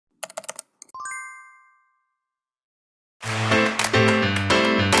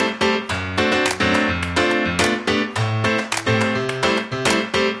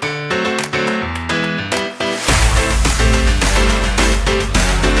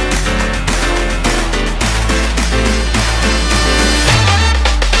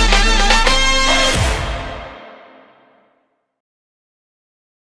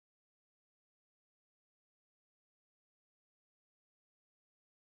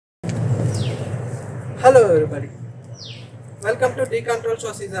Hello everybody, welcome to Control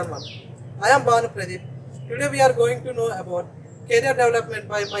Show S01. I am Banu Pradeep. Today we are going to know about career development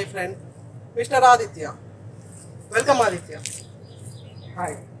by my friend Mr. Adithya. Welcome Adithya.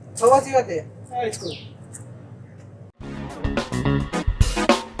 Hi. How was your day? It's good.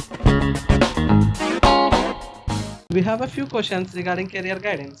 We have a few questions regarding career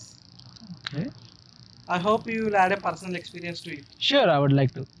guidance. Okay. I hope you will add a personal experience to it. Sure, I would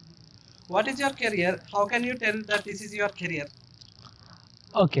like to. What is your career? How can you tell that this is your career?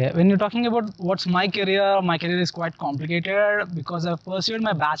 Okay, when you're talking about what's my career is quite complicated because I've pursued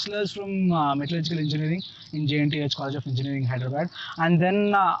my bachelor's from metallurgical engineering in JNTH College of Engineering, Hyderabad, and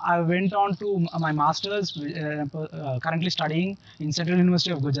then I went on to my master's, currently studying in Central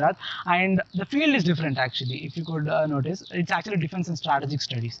University of Gujarat, and the field is different actually. If you could notice, it's actually defense and strategic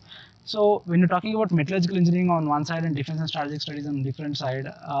studies. So when you're talking about metallurgical engineering on one side and defense and strategic studies on the different side,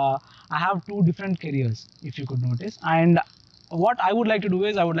 I have two different careers, if you could notice, and what I would like to do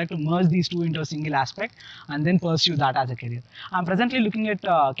is I would like to merge these two into a single aspect and then pursue that as a career. I'm presently looking at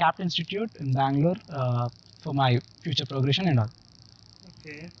CAPT Institute in Bangalore for my future progression and all.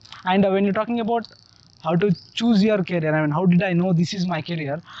 Okay. And when you're talking about how to choose your career, I mean, how did I know this is my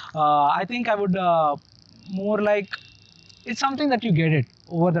career? I think I would more like it's something that you get it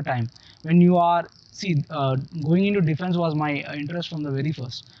over the time when you are going into defense was my interest from the very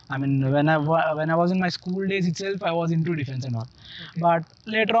first. I mean, when I was in my school days itself, I was into defense and all. Okay. But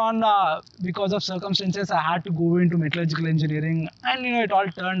later on, because of circumstances, I had to go into metallurgical engineering, and it all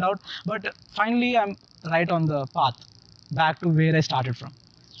turned out. But finally, I'm right on the path back to where I started from.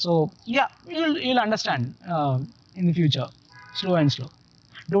 So yeah, you'll understand in the future, slow and slow.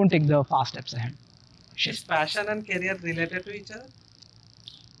 Don't take the fast steps ahead. Is passion and career related to each other?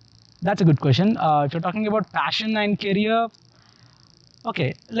 That's a good question. If you're talking about passion and career,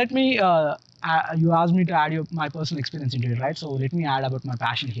 okay, let me. You asked me to add my personal experience into it, right? So let me add about my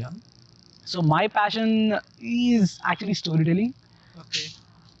passion here. So my passion is actually storytelling. Okay.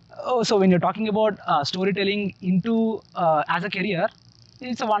 Oh, so when you're talking about storytelling into as a career,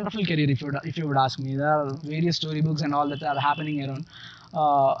 it's a wonderful career if you would ask me. There are various storybooks and all that are happening around,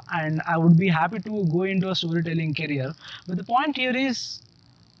 and I would be happy to go into a storytelling career. But the point here is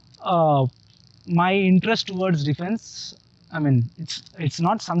my interest towards defense. I mean, it's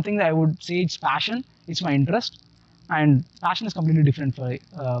not something that I would say it's passion. It's my interest, and passion is completely different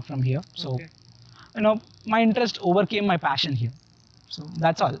from here. So, Okay. My interest overcame my passion here. So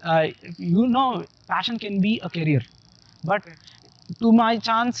that's all. Passion can be a career, but Okay. to my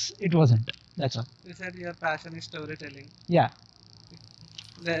chance, it wasn't. That's all. You said your passion is storytelling. Yeah.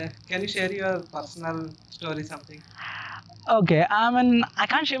 Can you share your personal story something? Okay. I mean, I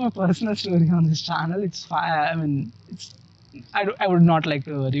can't share my personal story on this channel. It's fine. I mean, I would not like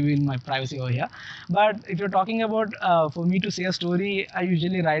to reveal my privacy over here. But if you're talking about for me to say a story, I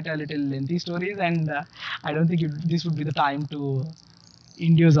usually write a little lengthy stories, and I don't think this would be the time to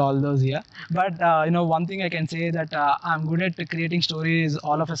induce all those here. But one thing I can say that I'm good at creating stories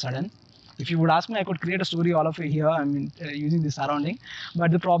all of a sudden. If you would ask me, I could create a story all of a here. I mean, using the surrounding.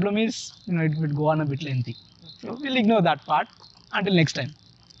 But the problem is, it would go on a bit lengthy. So we'll ignore that part until next time.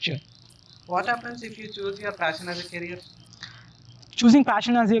 Sure. What happens if you choose your passion as a career? Choosing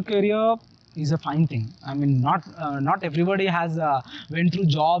passion as your career is a fine thing. I mean, not everybody has went through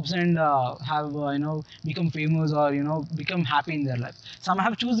jobs and have become famous or become happy in their life. Some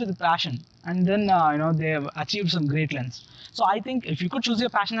have chosen the passion and then they have achieved some great lengths. So I think if you could choose your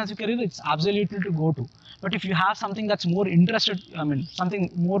passion as your career, it's absolutely to go to. But if you have something that's more interested, I mean,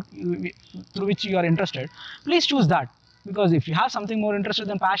 something more through which you are interested, please choose that. Because if you have something more interested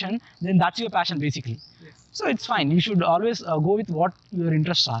than passion, then that's your passion basically. Yes. So it's fine. You should always go with what your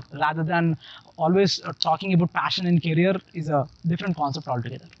interests are rather than always talking about passion and career is a different concept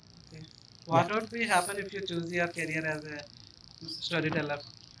altogether. Okay. What would be happen if you choose your career as a storyteller?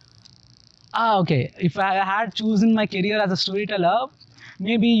 Okay. If I had chosen my career as a storyteller,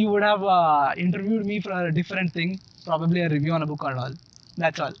 maybe you would have interviewed me for a different thing, probably a review on a book or all.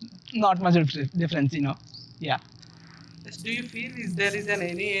 That's all. Not much of difference, Yeah. Yes, do you feel there is any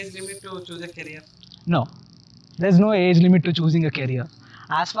age limit to choose a career? No. There's no age limit to choosing a career.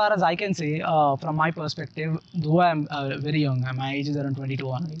 As far as I can say, from my perspective, though I'm very young, my age is around 22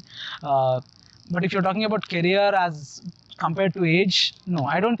 only. But if you're talking about career as compared to age, no,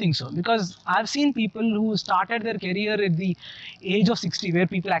 I don't think so. Because I've seen people who started their career at the age of 60, where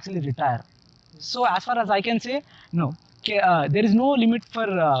people actually retire. So as far as I can say, no. There is no limit for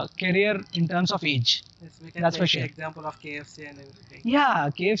career in terms of age. Yes, we can That's take for sure. the example of KFC and everything. Yeah,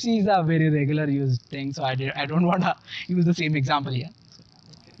 KFC is a very regular used thing, so I don't want to use the same example here.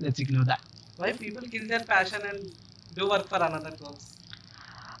 Okay. Let's ignore that. Why people kill their passion and do work for another goals?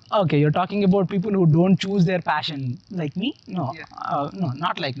 Okay, you're talking about people who don't choose their passion, like me? No, Yeah. no,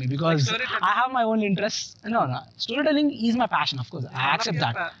 not like me, because storytelling. I have my own interests. No, no, storytelling is my passion, of course. I accept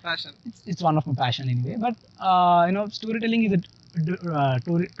that. Passion. It's one of my passion anyway. But storytelling is a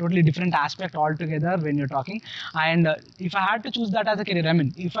totally different aspect altogether when you're talking. And if I had to choose that as a career, I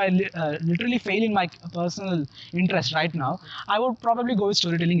mean, if I literally fail in my personal interest right now, I would probably go with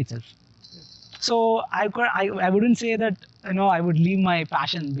storytelling itself. So I wouldn't say that I would leave my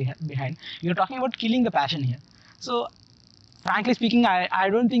passion behind. You're talking about killing the passion here. So frankly speaking, I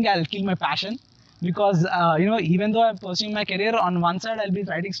don't think I'll kill my passion, because even though I'm pursuing my career, on one side I'll be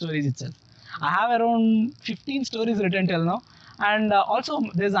writing stories itself. I have around 15 stories written till now. And also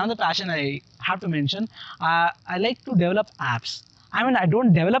there's another passion I have to mention. I like to develop apps. I mean, I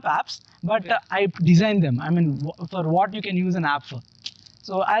don't develop apps, but I design them. I mean, for what you can use an app for.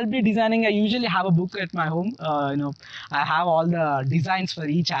 So I'll be designing. I usually have a book at my home. I have all the designs for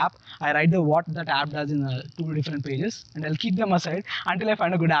each app. I write the what that app does in 2 different pages, and I'll keep them aside until I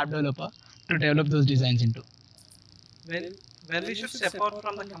find a good app developer to develop those designs into. When we should step out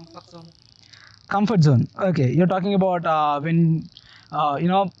from the comfort zone. Comfort zone. Okay, you're talking about when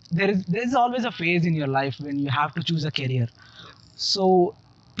there is always a phase in your life when you have to choose a career. So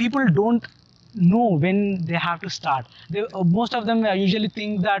people don't know when they have to start. Most of them usually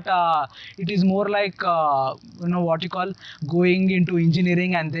think that it is more like what you call going into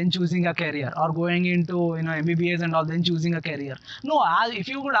engineering and then choosing a career, or going into MBBS and all then choosing a career. No, if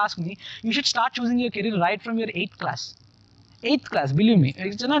you would ask me, you should start choosing your career right from your 8th class. 8th class, believe me.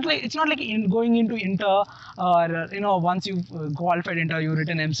 It's not like going into inter, or once you've qualified inter, you've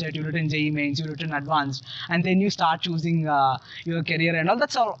written MSET, you've written JEE mains, you've written advanced, and then you start choosing your career and all.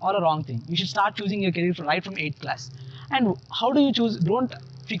 That's all a wrong thing. You should start choosing your career right from 8th class. And how do you choose? Don't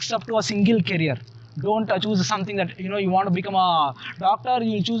fix up to a single career. Don't choose something that you want to become a doctor.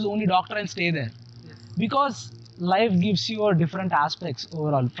 You'll choose only doctor and stay there, because life gives you a different aspects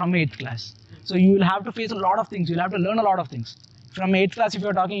overall from 8th class. So you will have to face a lot of things. You'll have to learn a lot of things. From 8th class, if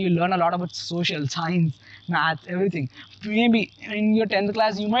you're talking, you'll learn a lot about social, science, math, everything. Maybe in your 10th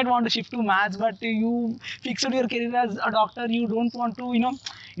class, you might want to shift to maths, but you fixed your career as a doctor. You don't want to,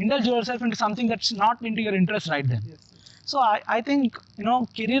 indulge yourself into something that's not into your interest right then. So I think,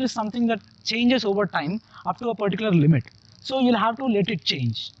 career is something that changes over time up to a particular limit. So you'll have to let it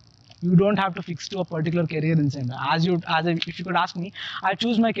change. You don't have to fix to a particular career in same. If you could ask me, I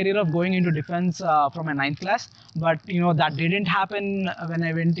choose my career of going into defense from my 9th class, but that didn't happen when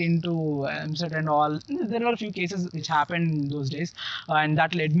I went into MSET and all. There were a few cases which happened those days, and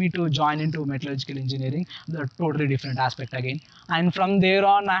that led me to join into metallurgical engineering, the totally different aspect again. And from there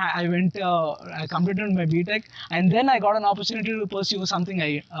on, I went, I completed my BTech, and then I got an opportunity to pursue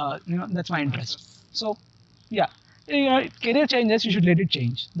something that's my interest. So, yeah. Career changes, you should let it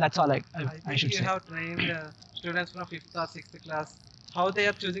change. That's all I should say. You have trained students from 5th or 6th class, how they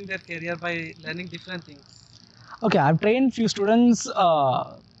are choosing their career by learning different things. Okay, I've trained few students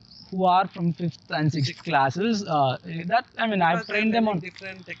who are from 5th and 6th classes. I've trained them on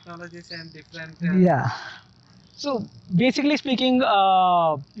different technologies and different. Yeah. So basically speaking,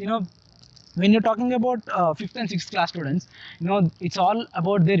 when you're talking about 5th and 6th class students, it's all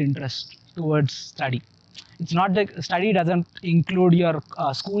about their interest towards study. It's not that study doesn't include your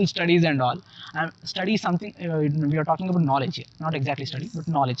school studies and all. Study is something, we are talking about knowledge here, not exactly study, but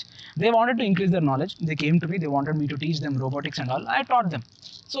knowledge. They wanted to increase their knowledge. They came to me, they wanted me to teach them robotics and all. I taught them.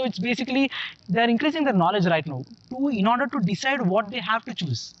 So it's basically, they're increasing their knowledge right now in order to decide what they have to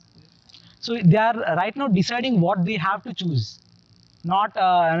choose. So they are right now deciding what they have to choose. Not,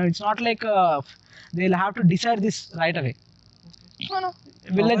 it's not like they'll have to decide this right away. No.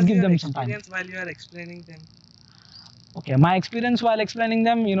 Let's give them some time. While you are explaining them. Okay, my experience while explaining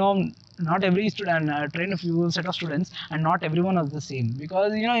them, not every student, I train a few set of students, and not everyone is the same,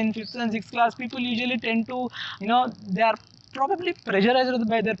 because in 5th and 6th class, people usually tend to, they are probably pressurized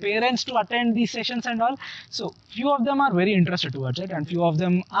by their parents to attend these sessions and all. So few of them are very interested towards it, and few of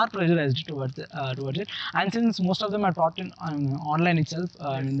them are pressurized towards it. And since most of them are taught in online itself,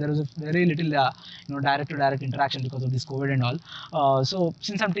 there is a very little direct to direct interaction because of this COVID and all. So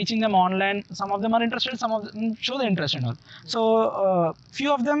since I'm teaching them online, some of them are interested, some of them show the interest and all. So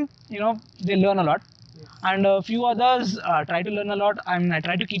few of them, they learn a lot, and a few others try to learn a lot. I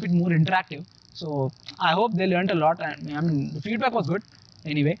try to keep it more interactive. So I hope they learned a lot, and the feedback was good.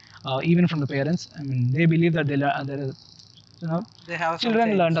 Anyway, even from the parents, they believe that they have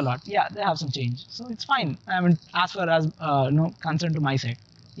children learned a lot. Yeah, they have some change, so it's fine. As far as concerned to my side.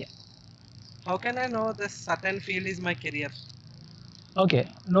 Yeah. How can I know this certain field is my career? Okay,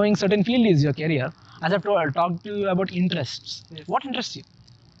 knowing certain field is your career. As I've talked to you about interests. Yes. What interests you?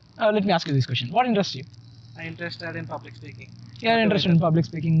 Let me ask you this question. What interests you? I'm interested in public speaking. You're interested in public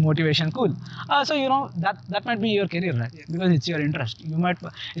speaking, motivation, cool. So that might be your career, right? Yes. Because it's your interest. You might.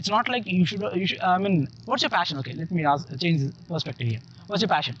 It's not like you should. I mean, what's your passion? Okay, let me change the perspective here. What's your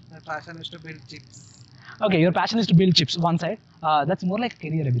passion? My passion is to build chips. Okay, your passion is to build chips. One side. That's more like a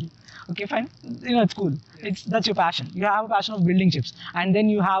career, I believe. Okay, fine. It's cool. Yes. That's your passion. You have a passion of building chips, and then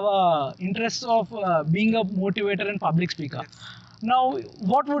you have a interest of being a motivator and public speaker. Yes. Now,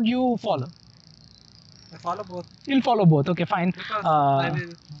 what would you follow? I follow both You'll follow both. Okay, fine. because I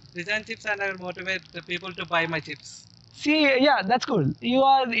will design chips and I will motivate the people to buy my chips. See, yeah, that's cool. You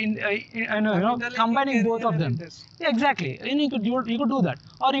are combining both of them. Interest. Yeah, exactly. And you could do that,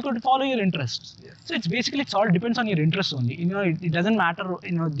 or you could follow your interests. Yes. So it's all depends on your interests only. It doesn't matter.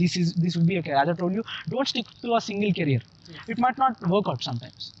 This would be okay. As I told you, don't stick to a single career. Yes. It might not work out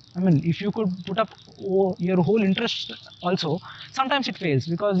sometimes. I mean, if you could put up your whole interest also, sometimes it fails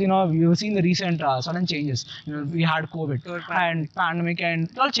because you've seen the recent sudden changes. We had COVID and pandemic, and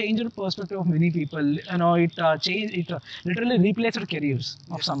it all changed the perspective of many people. It changed. It literally replaced careers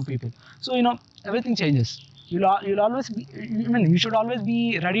of Yes. some people. So everything changes. You'll always be. You should always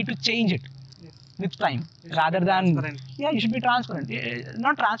be ready to change it Yes. with time You should rather be than transparent. you should be transparent.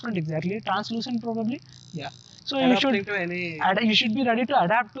 Not transparent exactly, translucent probably. Yeah. So you Adapting should to any. you should be ready to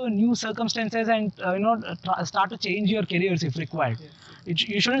adapt to new circumstances and start to change your careers if required. Yes.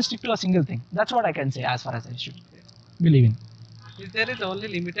 You shouldn't stick to a single thing. That's what I can say as far as I should Yes. believe in. If there is only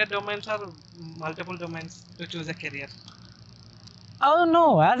limited domains or multiple domains to choose a career. Oh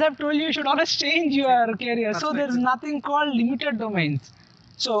no, as I've told you, you should always change your career. So there's Perspective. nothing called limited domains.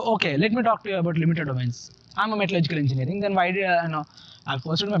 So okay, let me talk to you about limited domains. I'm a metallurgical engineering. Then why did I've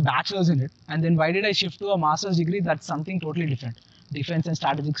pursued my bachelor's in it, and then why did I shift to a master's degree? That's something totally different. Defense and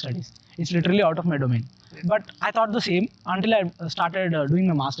strategic studies. It's literally out of my domain. Yes. But I thought the same until I started doing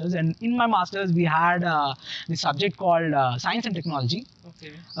my master's. And in my master's, we had this subject called science and technology,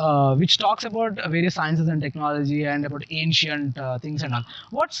 Okay. which talks about various sciences and technology and about ancient things and all.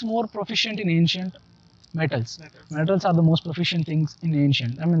 What's more proficient in ancient? Metals. Metals. Metals are the most proficient things in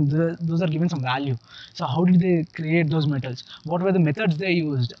ancient. I mean, those are given some value. So how did they create those metals? What were the methods they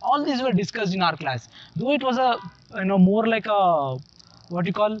used? All these were discussed in our class. Though it was a more like a what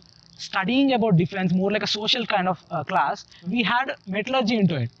you call studying about defense, more like a social kind of class. We had metallurgy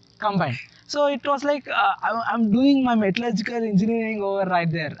into it combined. So it was like I'm doing my metallurgical engineering over right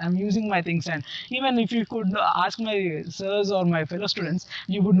there. I'm using my things, and even if you could ask my sirs or my fellow students,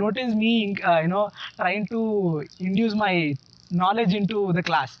 you would notice me, trying to induce my knowledge into the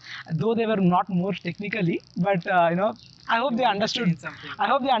class, though they were not more technically, but I hope they understood. Change something. I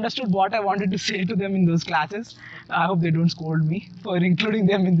hope they understood what I wanted to say to them in those classes. I hope they don't scold me for including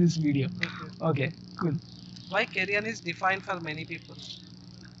them in this video. Okay. Okay, cool. Why career is defined for many people?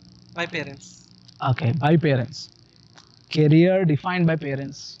 By parents. Okay, by parents. Career defined by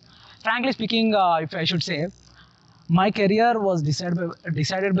parents. Frankly speaking, if I should say, my career was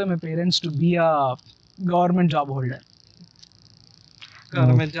decided by my parents to be a government job holder.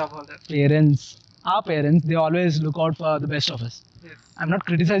 Government job holder. Our parents, they always look out for the best of us. Yes. I'm not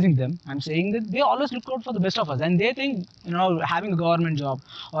criticizing them. I'm saying that they always look out for the best of us, and they think having a government job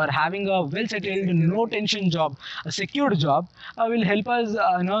or having a well settled, no tension job, a secured job will help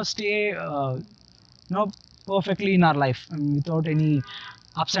us, stay, perfectly in our life without any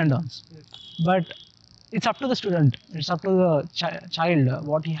ups and downs. Yes. But it's up to the student. It's up to the child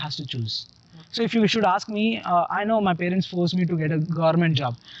what he has to choose. So if you should ask me, I know my parents forced me to get a government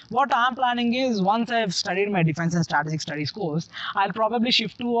job. What I'm planning is once I've studied my defense and strategic studies course, I'll probably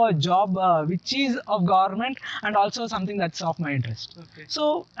shift to a job which is of government and also something that's of my interest. Okay.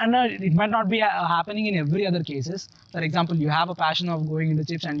 So, and it might not be happening in every other cases. For example, you have a passion of going into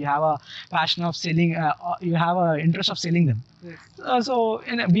chips and you have a passion of selling, you have an interest of selling them. Yes. So,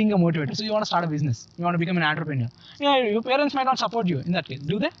 being a motivator, so you want to start a business, you want to become an entrepreneur. Yeah, your parents might not support you in that case,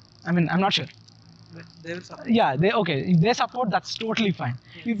 do they? I mean, I'm not sure. They will support. Yeah, if they support, that's totally fine.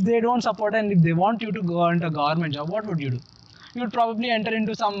 If they don't support and if they want you to go into a government job, what would you do? You would probably enter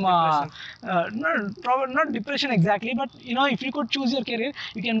into some not depression exactly, but if you could choose your career,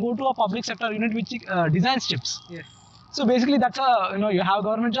 you can go to a public sector unit which designs chips. Yes. So basically, that's you have a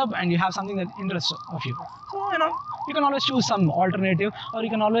government job and you have something that interests of you. So you can always choose some alternative, or you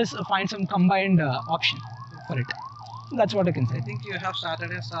can always find some combined option for it. That's what I can say. I think you have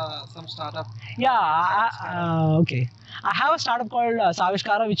started some startup. Yeah, okay. I have a startup called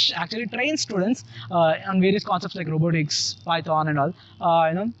Savishkara, which actually trains students on various concepts like robotics, Python, and all.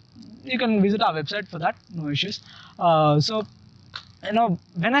 You can visit our website for that, no issues. So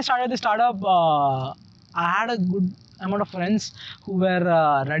when I started the startup, I had a good amount of friends who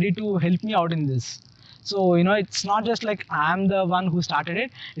were ready to help me out in this. So it's not just like I'm the one who started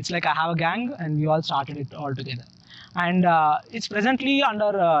it. It's like I have a gang and we all started it all together. And it's presently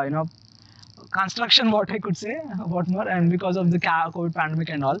under construction, what I could say, what more, and because of the COVID pandemic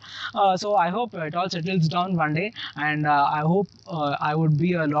and all. So I hope it all settles down one day, and I hope I would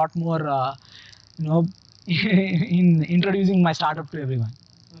be a lot more, you know, in introducing my startup to everyone.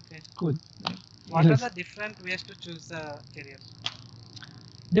 Okay. Cool. What are the different ways to choose a career?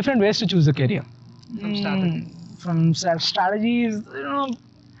 Different ways to choose a career. From strategies. From strategies,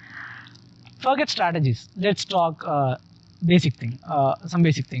 forget strategies. Let's talk some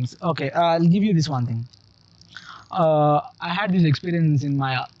basic things. Okay, I'll give you this one thing. I had this experience in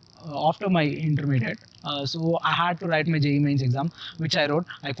my after my intermediate. So I had to write my JEE mains exam, which I wrote.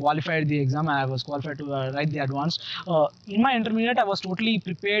 I qualified the exam. I was qualified to write the advanced. In my intermediate, I was totally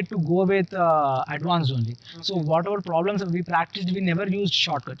prepared to go with advanced only. Okay. So whatever problems we practiced, we never used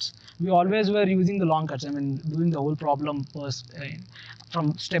shortcuts. We always were using the long cuts. I mean, doing the whole problem first,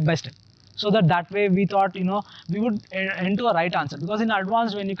 from step by step. So that way we thought we would end to a right answer, because in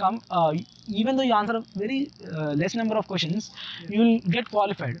advanced when you come, even though you answer a very less number of questions, you will get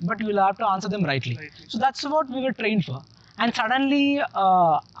qualified, but you will have to answer them rightly. So that's what we were trained for. And suddenly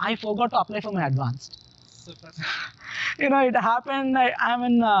I forgot to apply for my advanced. Super. It happened.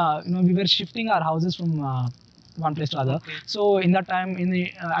 We were shifting our houses from one place to other. Okay. So in that time,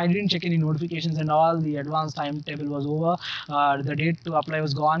 I didn't check any notifications and all. The advanced timetable was over. The date to apply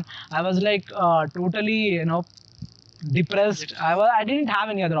was gone. I was like totally, depressed. I didn't have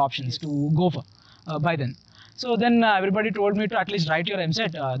any other options to go for by then. So then everybody told me to at least write your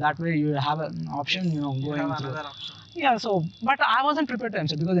MSET. That way you have an option, going through. Another option. Yeah, but I wasn't prepared to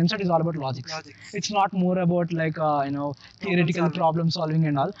MSET, because MSET is all about logics. It's not more about like theoretical problem solving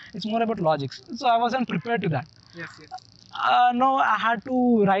and all. It's more about logics. So I wasn't prepared to that. Yes. No, I had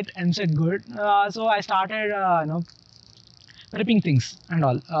to write MSET good. So I started prepping things and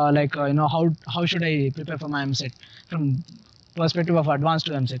all. How should I prepare for my MSET from perspective of advanced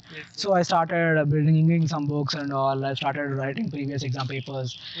to MSET. Yes. So I started building some books and all. I started writing previous exam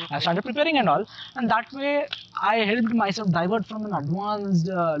papers. Okay. I started preparing and all, and that way I helped myself divert from an advanced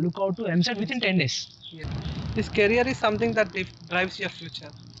lookout to MSET within 10 days. Yes. This career is something that drives your future.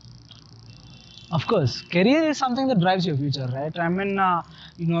 Of course, career is something that drives your future, right? I mean,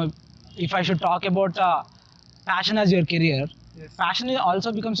 if I should talk about passion as your career, yes. Passion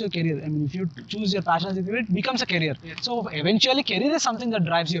also becomes your career. I mean, if you choose your passion as a career, it becomes a career. Yes. So eventually, career is something that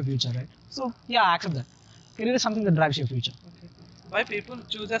drives your future, right? So yeah, I accept that. Career is something that drives your future. Okay. Why people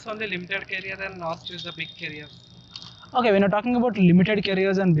chooses only limited career and not choose the big career? Okay, when you're talking about limited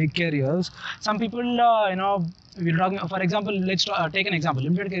careers and big careers, some people, we're talking. For example, let's take an example.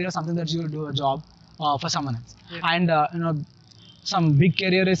 Limited career is something that you do a job for someone else, yes. And some big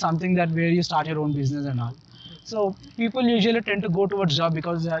career is something that where you start your own business and all. So people usually tend to go towards job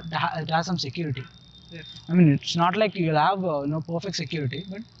because it has some security. Yes. I mean, it's not like you'll have perfect security,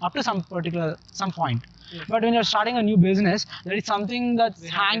 but up to some point. Yes. But when you're starting a new business, there is something that's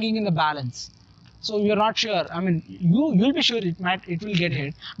hanging in the balance. So you're not sure. I mean, you'll be sure it will get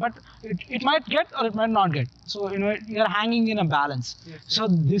hit, but it might get or it might not get. So you're hanging in a balance. Yes. So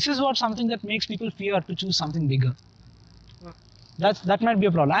this is something that makes people fear to choose something bigger. That might be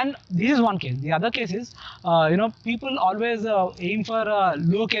a problem, and this is one case. The other case is, people always aim for a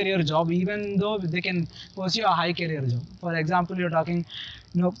low career job, even though they can pursue a high career job. For example, you're talking,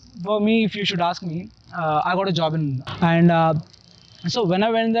 for me, if you should ask me, I got a job and so when I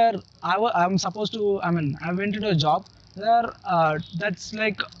went there, I went into a job there that's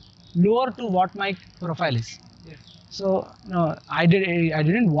like lower to what my profile is. Yes. So I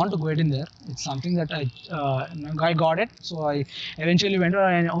didn't want to go in there. It's something that I got it. So I eventually went.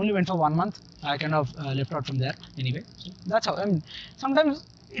 I only went for 1 month. I kind of left out from there anyway. So that's how. I mean, sometimes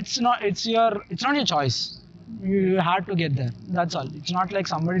it's not your choice. You had to get there. That's all. It's not like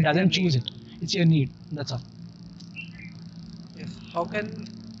somebody doesn't choose it. It's your need. That's all. Yes. How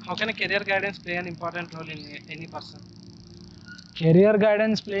can a career guidance play an important role in any person? Career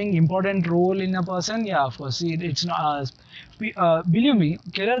guidance playing important role in a person, yeah, of course. It's not. Believe me,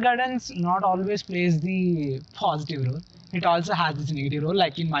 career guidance not always plays the positive role. It also has this negative role.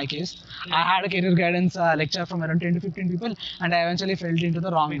 Like in my case, yeah. I had a career guidance lecture from around 10 to 15 people, and I eventually fell into the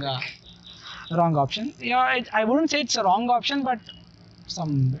wrong option. I wouldn't say it's a wrong option, but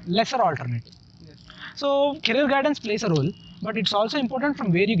some lesser alternative. Yes. So career guidance plays a role, but it's also important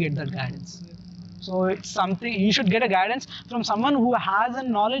from where you get that guidance. So it's something you should get a guidance from someone who has a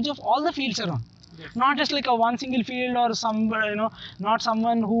knowledge of all the fields around. Yes. not just like a one single field or some, not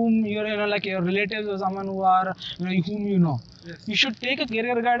someone whom you're, like your relatives or someone who are, whom you know. Yes. You should take a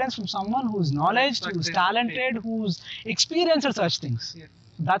career guidance from someone who's knowledge, who's talented, who's experienced at such things. Yes.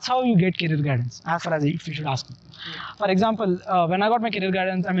 That's how you get career guidance, as far as if you should ask me. For example, when I got my career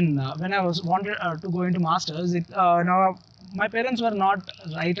guidance, when I was wanted to go into masters, now my parents were not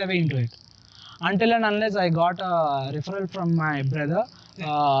right away into it. Until and unless I got a referral from my brother,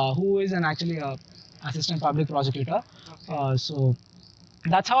 who is actually a assistant public prosecutor. So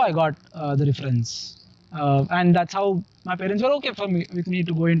that's how I got the reference, and that's how my parents were okay with me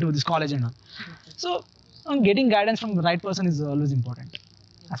to go into this college and all. So getting guidance from the right person is always important,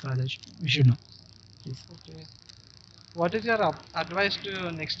 as far as we should know. Okay. What is your advice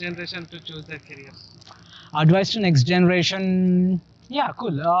to next generation to choose their career? Advice to next generation? Yeah,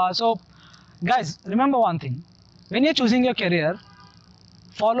 cool. So guys, remember one thing: when you're choosing your career,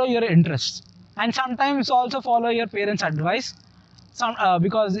 follow your interests, and sometimes also follow your parents' advice.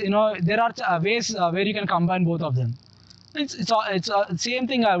 Because there are ways where you can combine both of them. It's same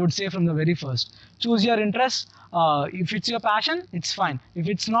thing I would say from the very first. Choose your interests. If it's your passion, it's fine. If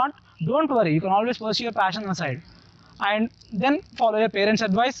it's not, don't worry. You can always pursue your passion aside, and then follow your parents'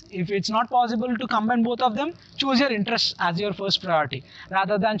 advice. If it's not possible to combine both of them, choose your interests as your first priority,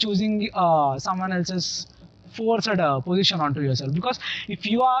 rather than choosing someone else's forced position onto yourself. Because if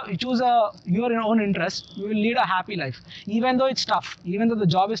you choose your own interest, you will lead a happy life. Even though it's tough, even though the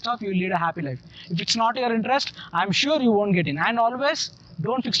job is tough, you will lead a happy life. If it's not your interest, I'm sure you won't get in. And always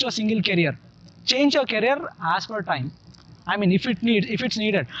don't fix to a single career. Change your career as per time. If it's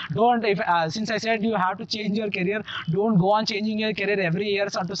needed. Don't, since I said you have to change your career, don't go on changing your career every year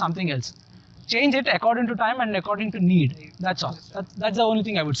onto something else. Change it according to time and according to need. That's all. That's the only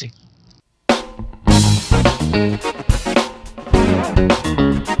thing I would say.